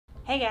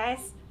Hey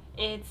guys,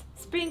 it's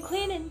spring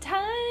cleaning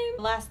time!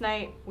 Last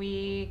night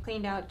we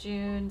cleaned out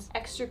June's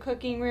extra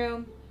cooking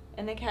room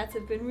and the cats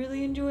have been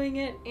really enjoying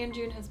it and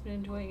June has been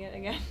enjoying it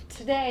again.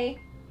 Today,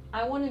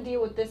 I want to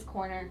deal with this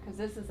corner because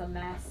this is a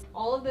mess.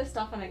 All of this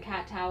stuff on a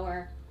cat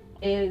tower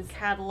is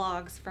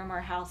catalogs from our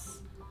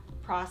house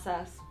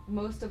process,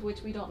 most of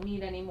which we don't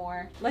need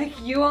anymore. Like,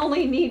 you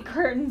only need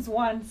curtains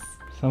once.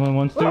 Someone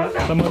wants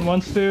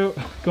to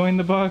go in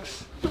the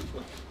box.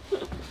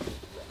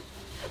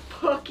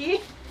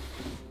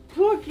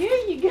 Pookie,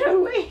 you gotta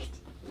wait.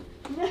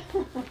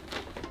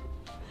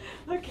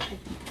 Okay,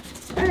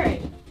 all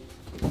right.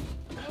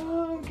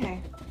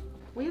 Okay,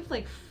 we have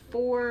like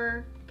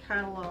 4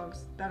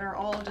 catalogs that are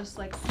all just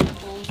like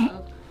samples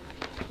of.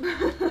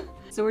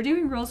 So we're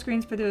doing roll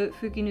screens for the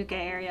Fukinuke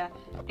area,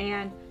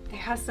 and they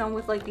have some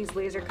with like these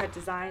laser cut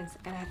designs,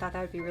 and I thought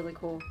that would be really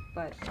cool,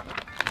 but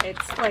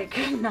it's like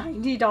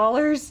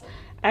 $90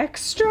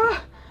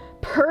 extra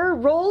per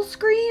roll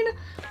screen,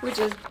 which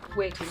is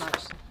way too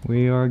much.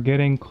 We are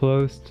getting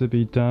close to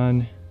be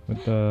done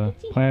with the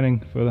planning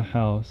for the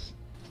house.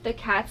 The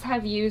cats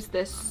have used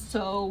this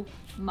so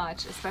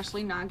much,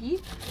 especially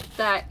Nagi,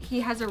 that he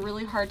has a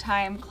really hard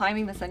time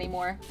climbing this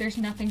anymore. There's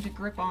nothing to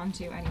grip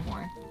onto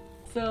anymore.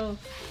 So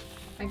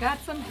I got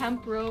some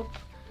hemp rope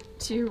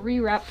to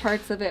rewrap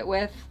parts of it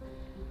with.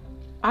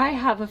 I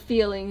have a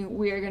feeling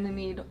we are gonna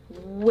need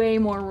way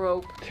more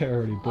rope. They're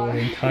already bored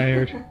and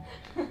tired.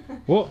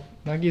 Whoa,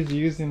 Nagi's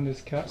using this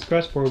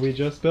scratch board we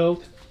just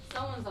built.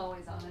 Someone's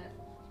always on it.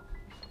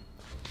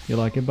 You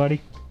like it,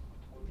 buddy?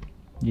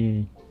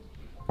 Yay.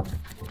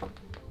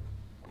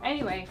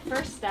 Anyway,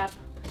 first step,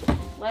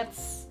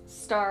 let's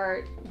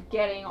start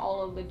getting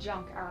all of the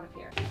junk out of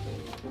here.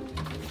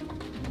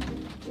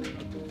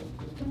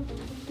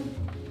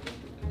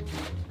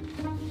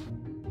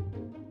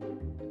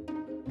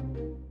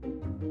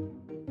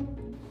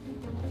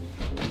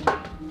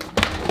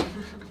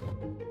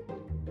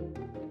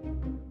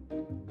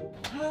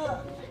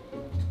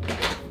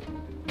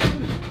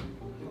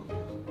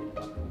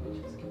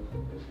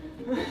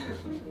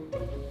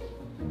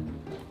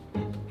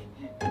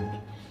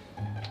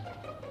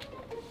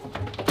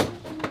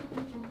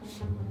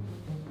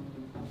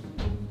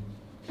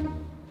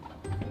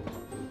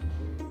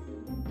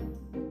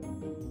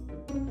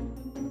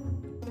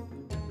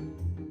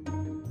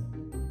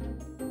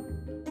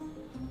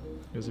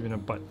 There's even a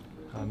butt.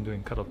 I'm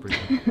doing cut-up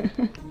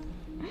breathing.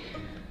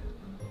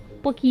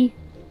 Bookie.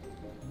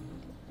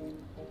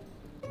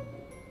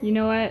 You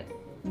know what?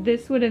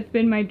 This would have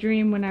been my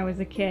dream when I was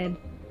a kid.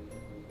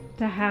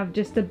 To have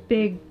just a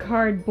big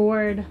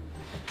cardboard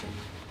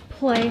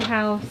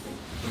playhouse.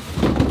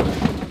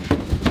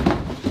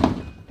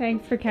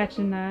 Thanks for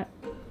catching that.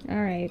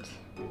 Alright.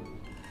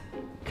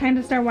 Kind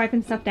of start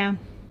wiping stuff down.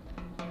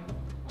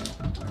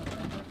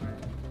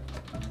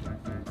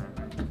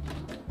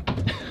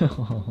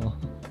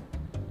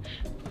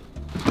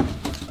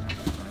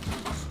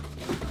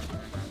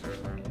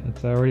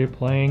 It's already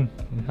playing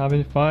and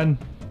having fun.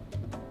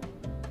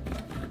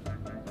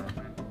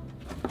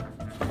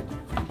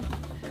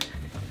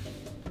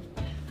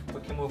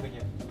 We can move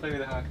again. Play with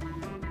the hug.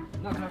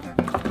 No.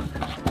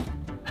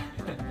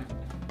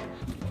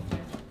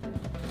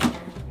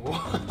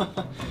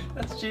 Whoa.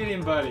 That's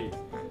cheating, buddy.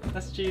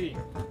 That's cheating.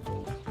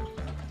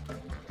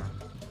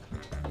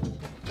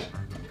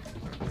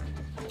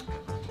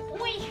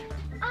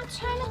 I'm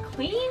trying to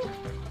clean.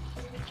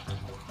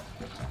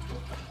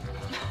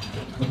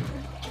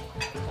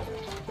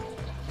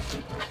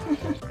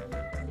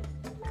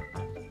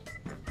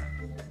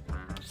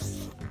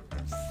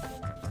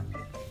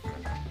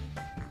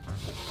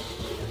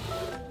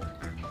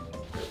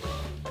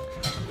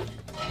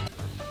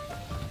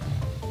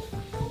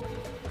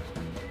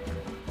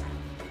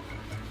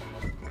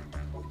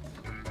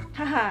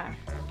 Haha,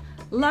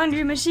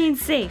 laundry machine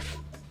safe.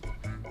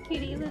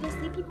 Kitty little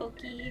sleepy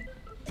Bookie.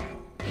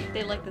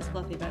 They like this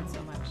fluffy bed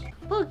so much.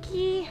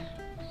 Bookie,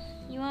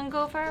 you wanna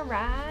go for a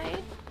ride?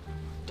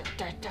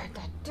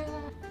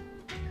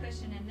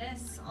 Cushion in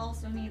this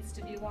also needs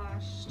to be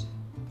washed.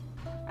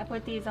 I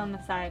put these on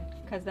the side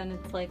because then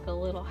it's like a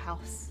little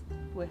house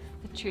with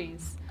the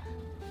trees.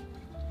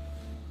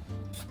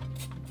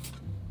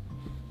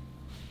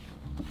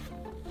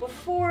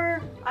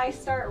 Before I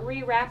start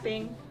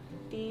rewrapping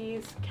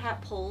these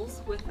cat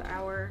poles with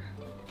our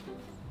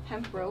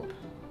hemp rope,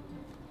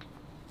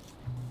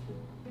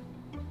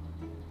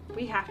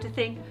 we have to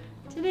thank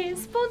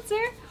today's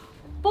sponsor,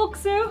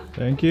 Boksu,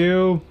 Thank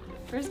you.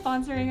 for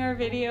sponsoring our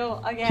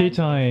video again. Tea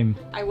time.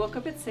 I woke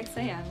up at 6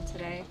 a.m.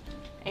 today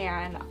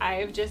and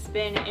I've just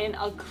been in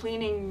a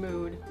cleaning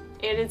mood.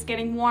 It is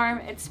getting warm,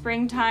 it's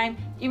springtime.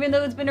 Even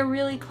though it's been a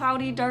really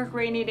cloudy, dark,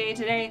 rainy day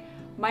today,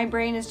 my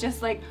brain is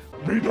just like,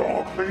 need to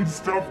all clean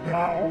stuff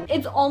now.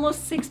 it's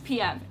almost 6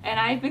 p.m. and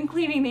I've been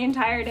cleaning the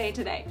entire day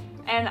today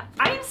and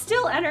I'm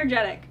still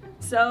energetic.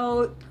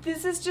 So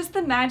this is just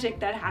the magic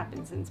that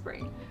happens in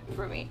spring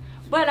for me.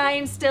 But I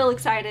am still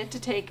excited to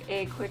take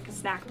a quick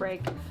snack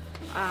break,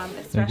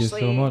 especially Thank you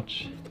so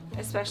much.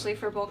 especially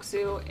for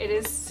Boksu. It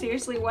is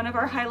seriously one of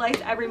our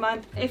highlights every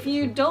month. If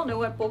you don't know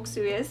what Boksu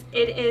is,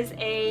 it is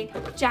a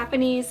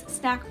Japanese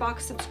snack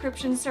box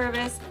subscription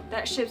service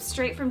that ships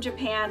straight from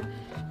Japan.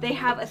 They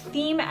have a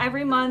theme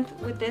every month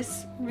with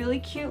this really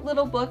cute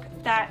little book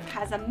that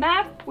has a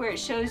map where it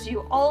shows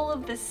you all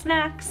of the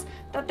snacks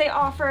that they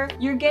offer.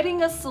 You're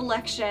getting a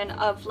selection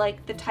of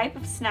like the type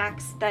of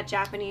snacks that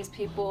Japanese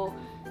people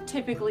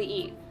typically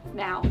eat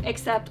now,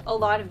 except a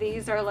lot of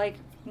these are like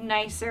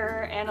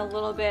nicer and a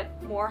little bit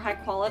more high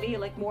quality,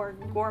 like more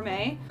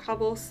gourmet.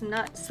 Kabos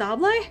nut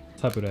sable?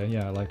 Sabure,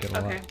 yeah, I like it a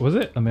Okay. lot. Was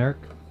it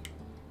America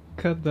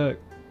that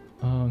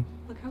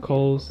Look how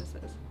calls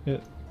beautiful this is.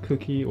 it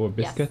cookie or Yes.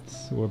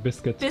 biscuits or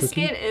biscuits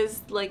Biscuit cookie?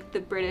 is like the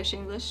British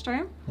English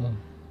term.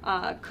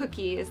 Oh.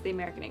 Cookie is the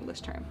American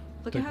English term.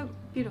 Look at how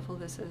beautiful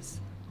this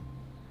is.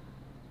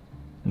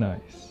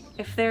 Nice.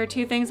 If there are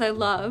two things I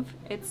love,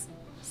 it's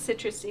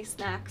citrusy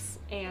snacks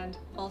and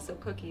also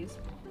cookies.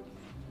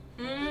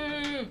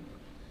 Mmm.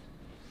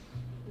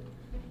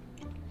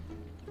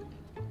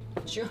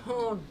 June.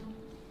 Oh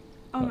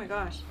my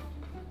gosh.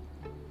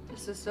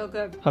 This is so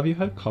good. Have you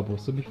had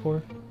kabosu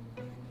before?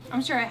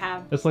 I'm sure I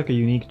have. It's like a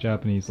unique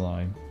Japanese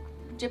line.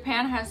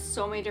 Japan has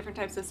so many different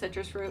types of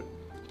citrus fruit.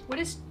 What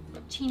is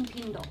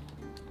chinpindo?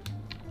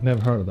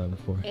 Never heard of that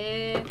before.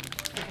 Okay.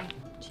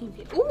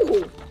 Chinpindo.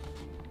 Ooh!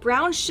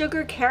 Brown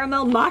sugar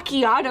caramel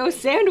macchiato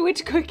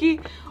sandwich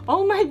cookie.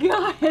 Oh my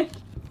god.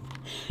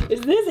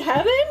 Is this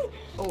heaven?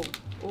 Oh,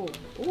 oh,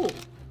 oh.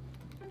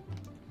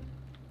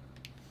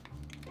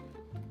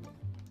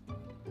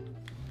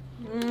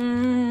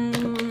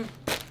 Mmm.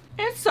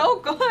 It's so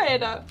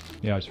good.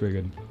 Yeah, it's very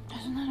good.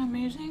 Isn't that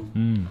amazing?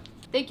 Mm.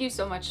 Thank you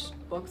so much,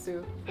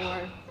 Boksu,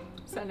 for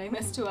sending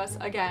this to us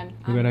again.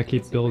 We're gonna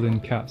keep super building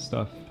cat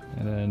stuff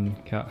and then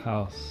cat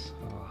house.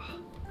 Ah,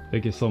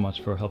 thank you so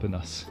much for helping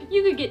us.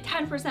 You could get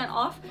 10%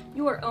 off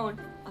your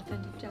own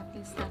authentic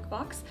Japanese snack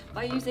box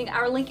by using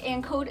our link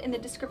and code in the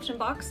description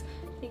box.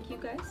 Thank you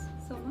guys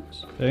so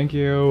much. Thank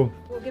you.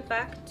 We'll get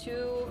back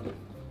to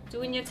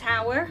doing your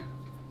tower,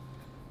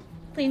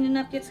 cleaning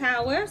up your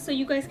tower so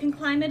you guys can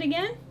climb it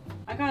again.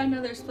 I got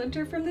another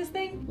splinter from this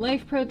thing.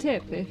 Life pro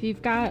tip, if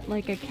you've got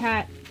like a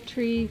cat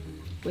tree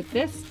with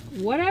this,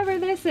 whatever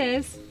this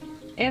is,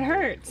 it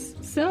hurts.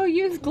 So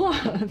use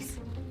gloves.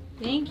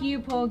 Thank you,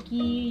 Pokey.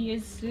 You're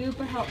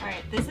super helpful. All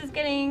right, this is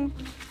getting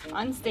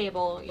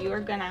unstable. You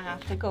are gonna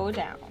have to go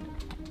down.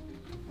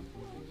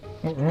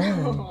 What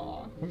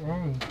wrong? What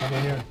wrong? How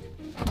about here?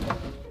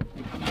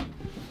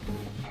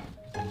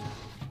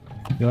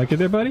 You like it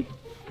there, buddy?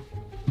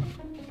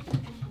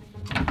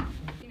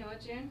 You know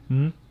what, June?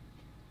 Hmm?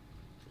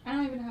 I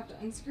don't even have to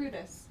unscrew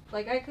this.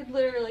 Like, I could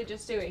literally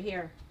just do it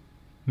here.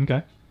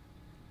 Okay.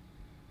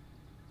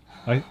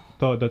 I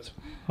thought that's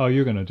how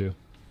you're gonna do.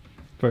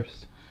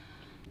 First.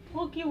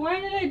 Pokey, why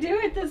did I do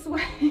it this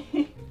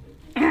way?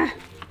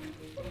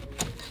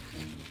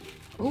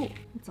 Oh,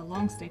 it's a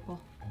long staple.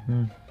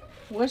 Hmm.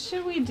 What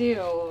should we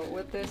do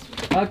with this?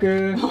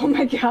 Haku! Oh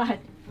my god.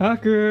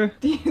 Haku!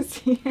 Do you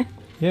see it?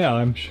 Yeah,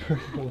 I'm sure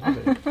you'll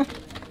love it.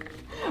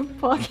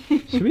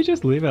 Pokey. Should we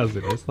just leave as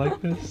it is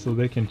like this so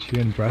they can chew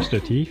and brush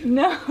their teeth?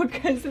 No,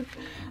 because it's...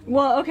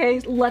 Well, okay,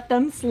 let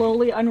them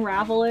slowly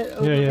unravel it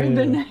over Yeah,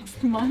 the yeah.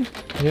 next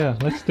month. Yeah,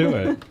 let's do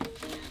it.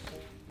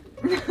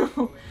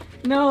 No,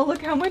 no,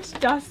 look how much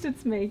dust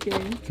it's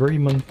making. 3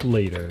 months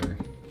later.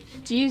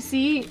 Do you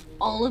see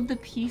all of the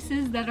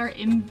pieces that are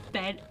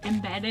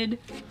embedded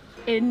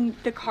in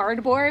the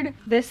cardboard?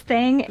 This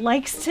thing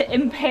likes to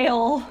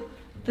impale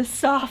the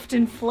soft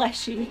and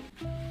fleshy.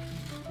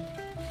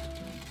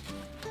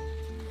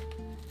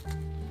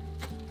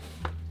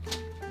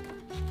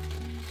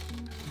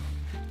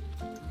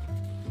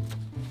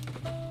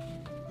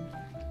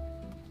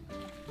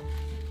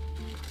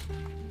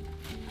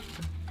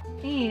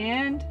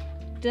 And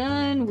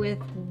done with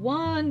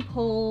one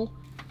pole.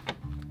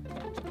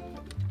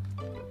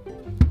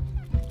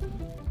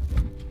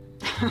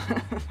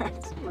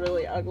 That's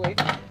really ugly.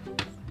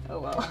 Oh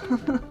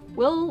well.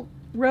 We'll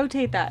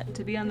rotate that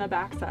to be on the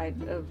back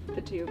side of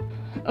the tube.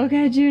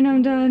 Okay, June,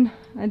 I'm done.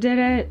 I did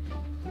it.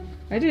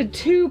 I did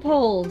 2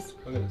 poles.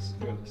 Look at this,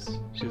 look at this.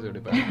 She's already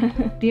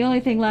back. The only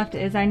thing left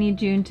is I need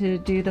June to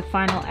do the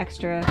final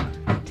extra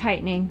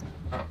tightening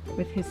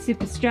with his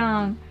super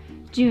strong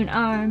June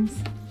arms.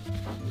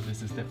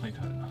 This is definitely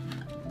tight enough.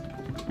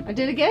 I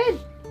did it good.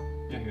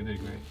 Yeah, you did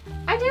great.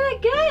 I did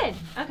it good.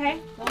 Okay,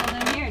 well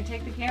then here,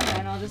 take the camera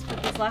and I'll just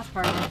put this last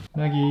part on.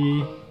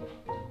 Maggie,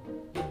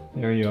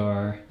 there you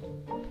are.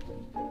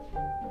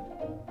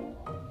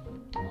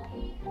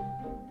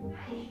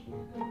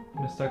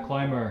 Mr.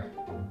 Climber,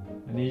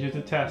 I need you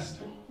to test.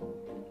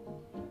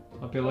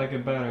 Hope you like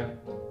it better.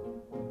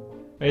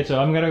 Rachel,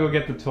 I'm gonna go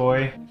get the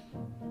toy.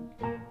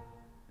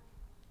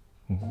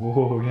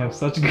 Whoa, you have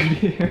such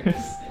good ears.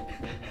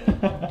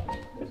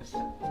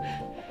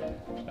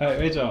 Alright,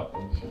 Rachel.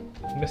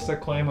 Mr.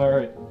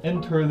 Climber,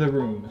 enter the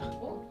room.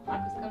 Oh,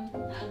 Haku's coming.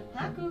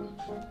 Haku,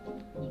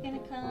 you gonna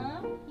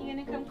come? You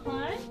gonna come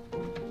climb?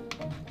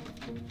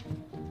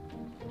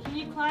 Can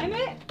you climb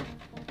it?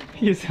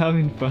 He's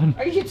having fun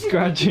Are you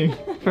scratching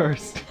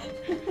first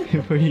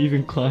before he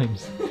even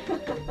climbs.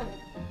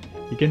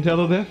 You can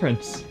tell the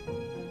difference.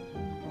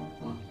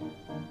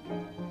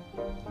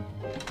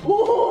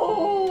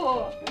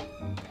 Whoa!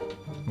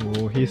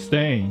 Oh, he's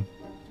staying.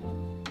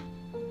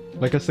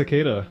 Like a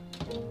cicada.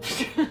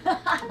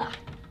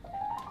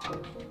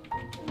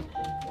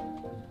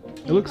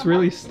 It looks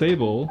really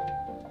stable.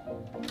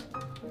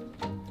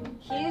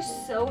 He is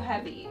so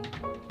heavy.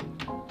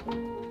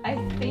 I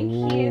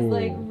think he has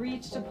like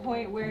reached a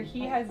point where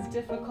he has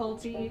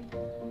difficulty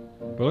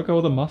But look at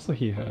all the muscle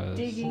he has.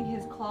 digging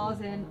his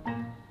claws in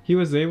He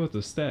was able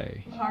to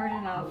stay. hard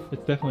enough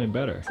It's definitely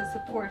better. to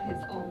support his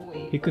own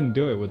weight. He couldn't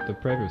do it with the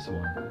previous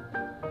one.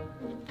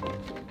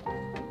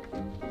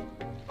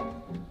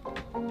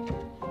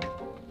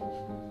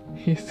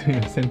 He's doing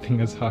the same thing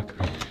as Haku.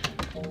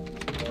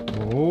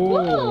 Oh,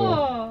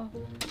 Whoa!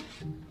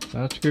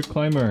 such a good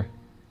climber.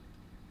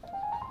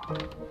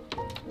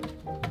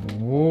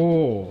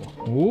 Oh,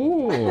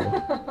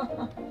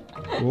 oh,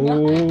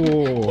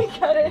 oh. He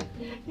got it.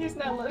 He's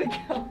not letting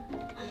go.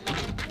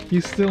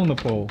 He's still on the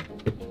pole.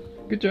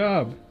 Good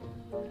job.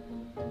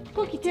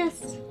 Pokey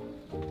test.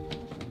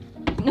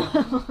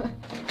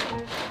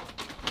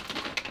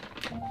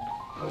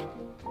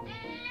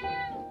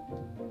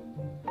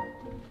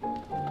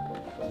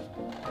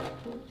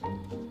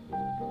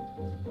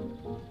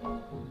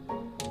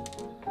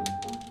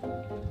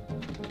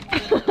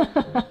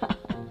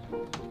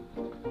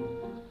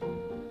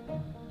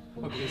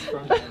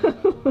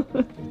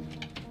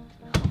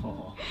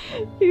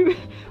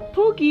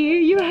 Pokey,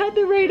 you had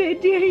the right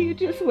idea, you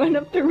just went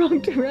up the wrong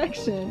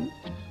direction.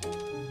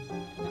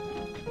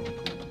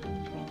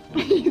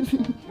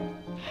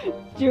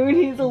 June,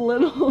 he's a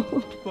little...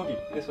 Pokey,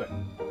 this way.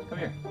 Come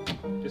here.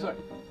 This way.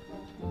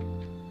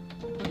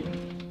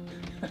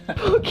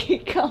 Pokey,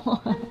 come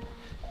on.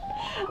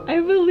 I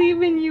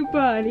believe in you,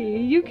 buddy.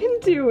 You can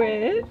do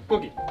it.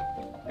 Pokey,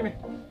 come here.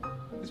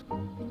 This way.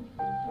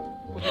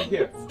 Pokey,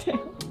 here.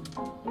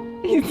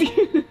 He's...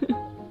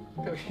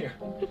 Come here.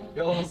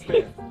 You're almost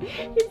there.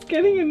 He's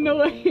getting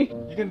annoyed.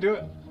 You can do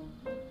it.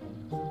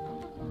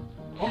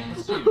 Oh,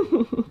 that's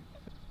you.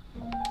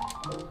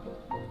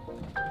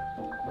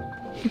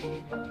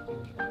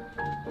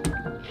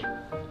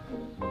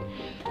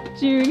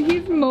 June,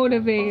 he's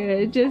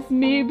motivated. Just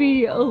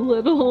maybe a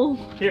little...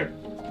 Here,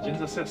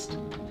 Jin's assist.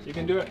 You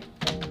can do it.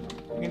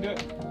 You can do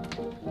it.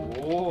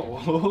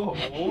 Oh, oh,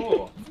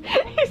 oh.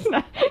 He's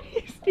not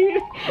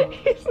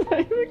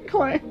even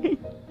climbing.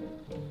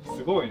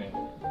 すごいね.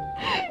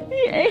 He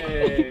ate,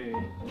 Hey,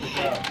 good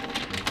job.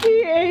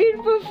 he ate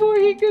before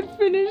he could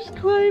finish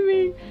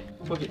climbing.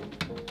 Pokey,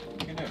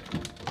 you can do it.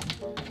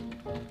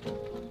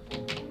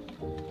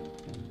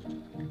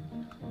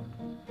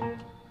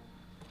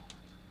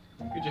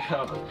 Good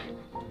job.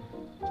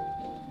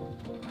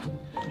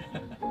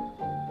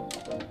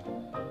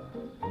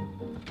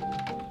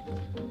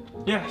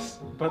 Yes,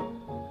 but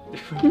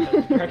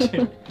different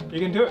direction. You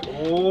can do it.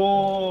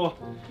 Oh,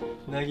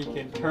 Nagi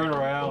can turn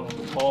around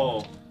and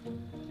fall.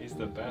 He's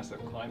the best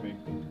at climbing.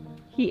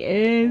 He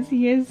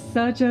is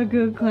such a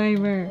good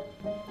climber.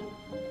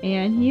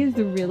 And he is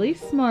a really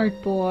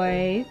smart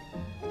boy.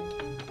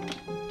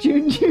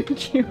 June.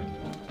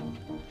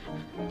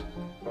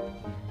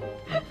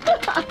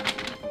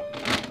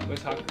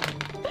 Where's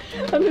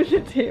Haku? Under the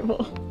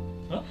table.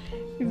 Huh?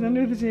 He's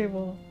under the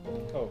table.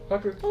 Oh,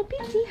 Haku. Oh,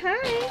 Peachy,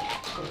 hi.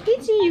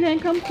 Peachy, you gonna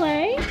come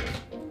play?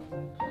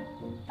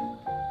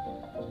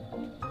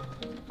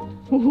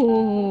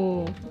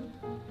 Ooh.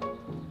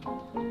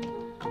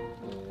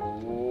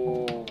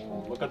 Oh,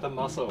 look at the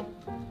muscle.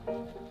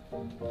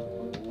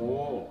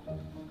 Oh.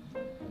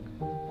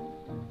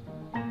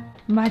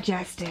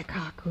 Majestic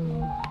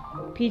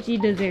Haku. Peachy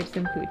deserves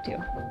some food too.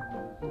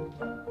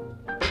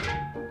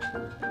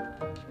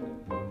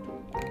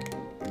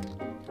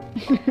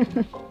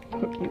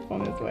 Pokey's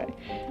on his way.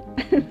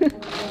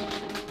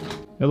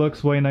 It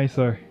looks way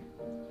nicer.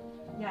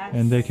 Yes.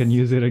 And they can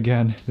use it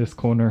again, this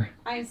corner.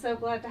 I'm so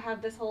glad to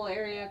have this whole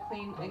area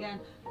clean again.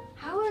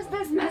 How is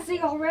this messy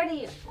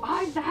already?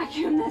 I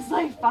vacuumed this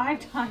like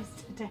 5 times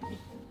today.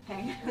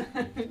 Okay,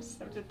 I just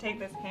have to take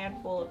this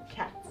handful of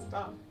cat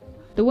stuff.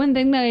 The one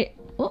thing that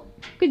oh,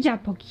 good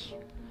job, Pokey.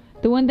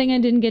 The one thing I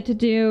didn't get to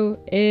do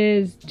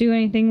is do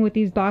anything with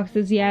these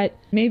boxes yet.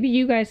 Maybe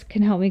you guys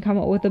can help me come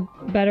up with a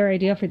better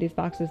idea for these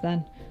boxes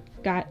then.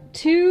 Got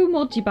 2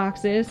 mulchi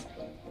boxes,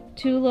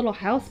 2 little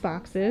house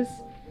boxes,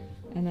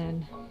 and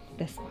then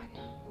this one.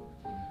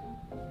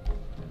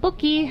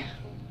 Pokey.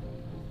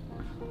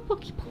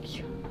 Pokey.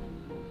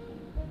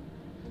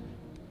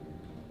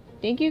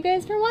 Thank you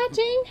guys for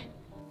watching.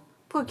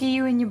 Pokey,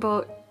 you in your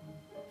boat.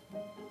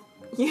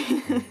 You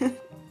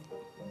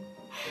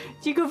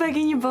go back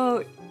in your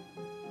boat.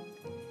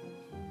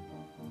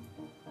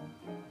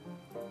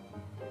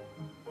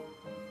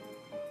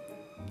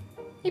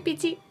 Hey,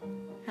 Peachy.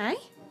 Hi.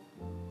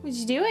 What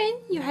you doing?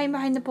 You hiding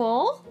behind the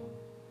pole?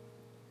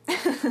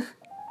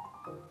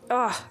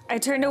 Oh, I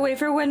turned away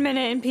for 1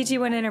 minute and Peachy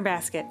went in her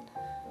basket.